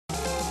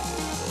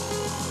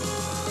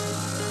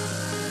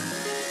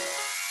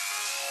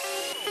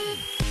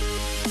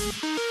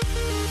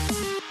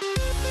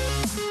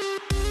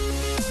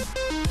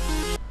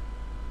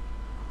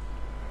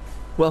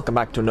Welcome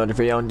back to another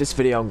video. In this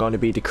video I'm going to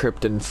be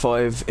decrypting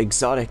 5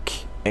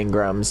 exotic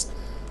engrams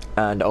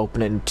and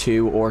opening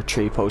 2 or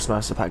 3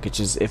 Postmaster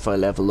packages if I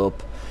level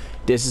up.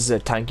 This is a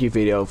thank you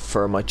video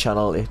for my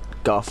channel. It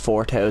got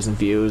 4,000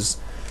 views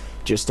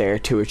just there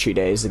 2 or 3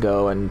 days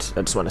ago, and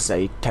I just want to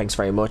say thanks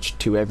very much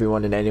to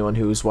everyone and anyone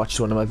who's watched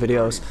one of my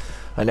videos.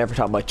 I never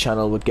thought my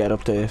channel would get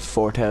up to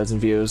 4,000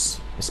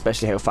 views,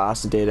 especially how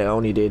fast it did. I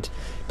only did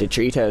the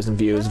 3,000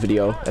 views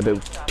video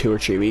about 2 or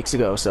 3 weeks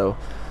ago, so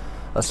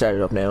I'll start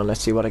it up now and let's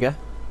see what I get.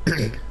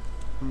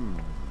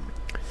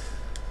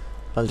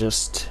 I'll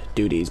just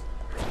do these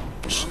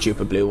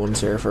stupid blue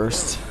ones here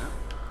first.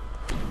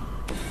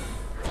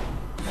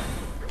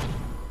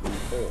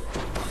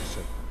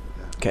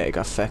 Okay,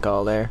 got feck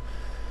all there.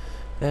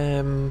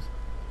 Okay.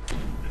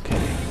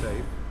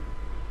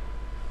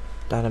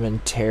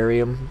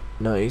 Dadamentarium,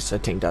 nice. I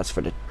think that's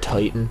for the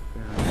Titan.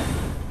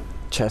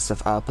 Chest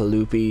of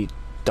Apalupi.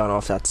 Don't know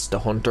if that's the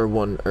Hunter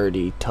one or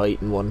the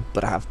Titan one,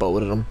 but I have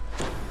both of them.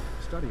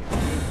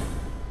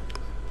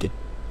 The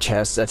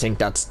chest, I think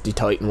that's the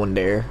Titan one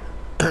there.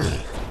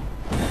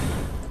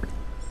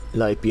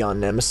 Light Beyond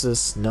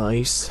Nemesis,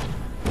 nice.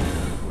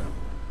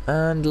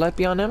 And Light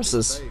Beyond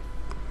Nemesis,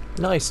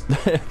 nice.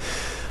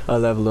 I'll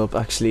level up.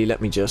 Actually, let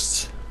me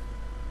just,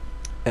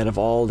 out of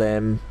all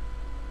them,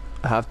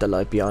 I have the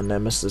Light Beyond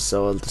Nemesis,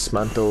 so I'll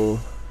dismantle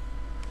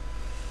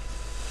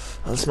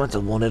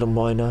one of them.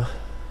 Why not?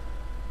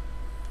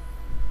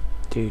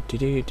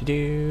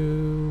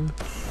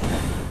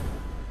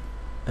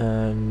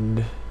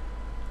 And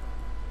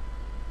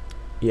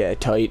yeah,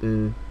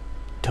 Titan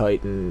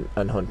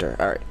and Hunter.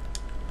 Alright.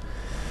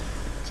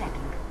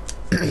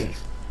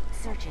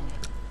 Searching.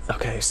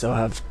 Okay, so I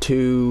have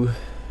 2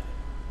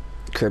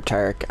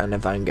 Cryptarch and a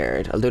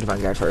Vanguard. I'll do the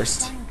Vanguard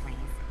first.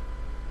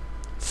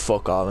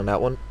 Fuck all on that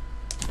one.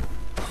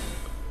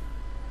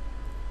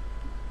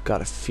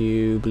 Got a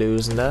few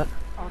blues in that.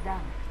 All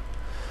done.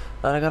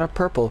 And I got a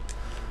purple.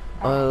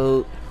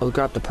 I'll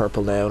grab the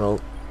purple now and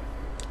I'll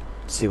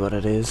see what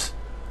it is.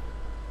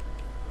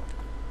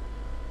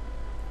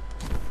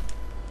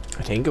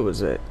 I think it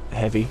was a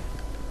heavy.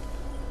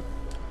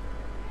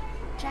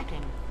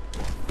 Checking.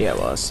 Yeah, it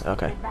was.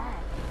 Okay. Goodbye.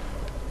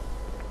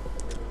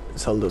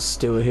 So I'll just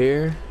do it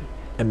here.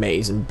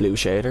 Amazing blue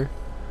shader.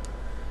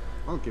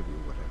 I'll give you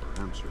whatever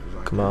answers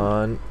I Come can.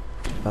 on.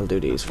 I'll do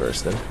these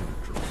first then.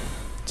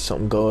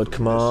 Something good.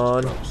 Come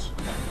on.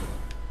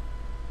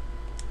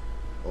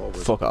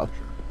 Fuck off.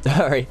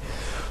 Alright.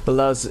 Well,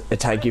 that was a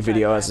thank you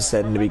video, as I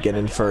said in the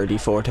beginning, for the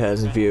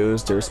 4,000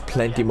 views. There's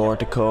plenty more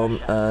to come,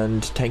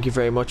 and thank you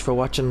very much for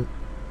watching.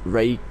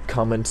 Rate,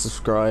 comment,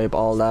 subscribe,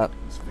 all that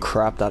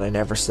crap that I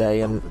never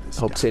say, and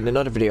hope to see you in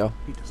another video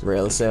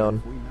real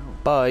soon.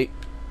 Bye.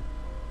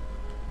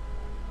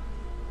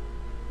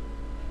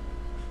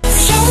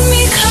 Show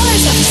me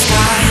colors of the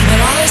sky,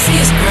 but all I see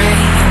is gray.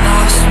 You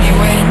lost me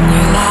when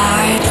you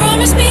lied.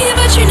 Promise me,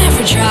 but you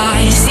never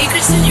tried.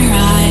 Secrets in your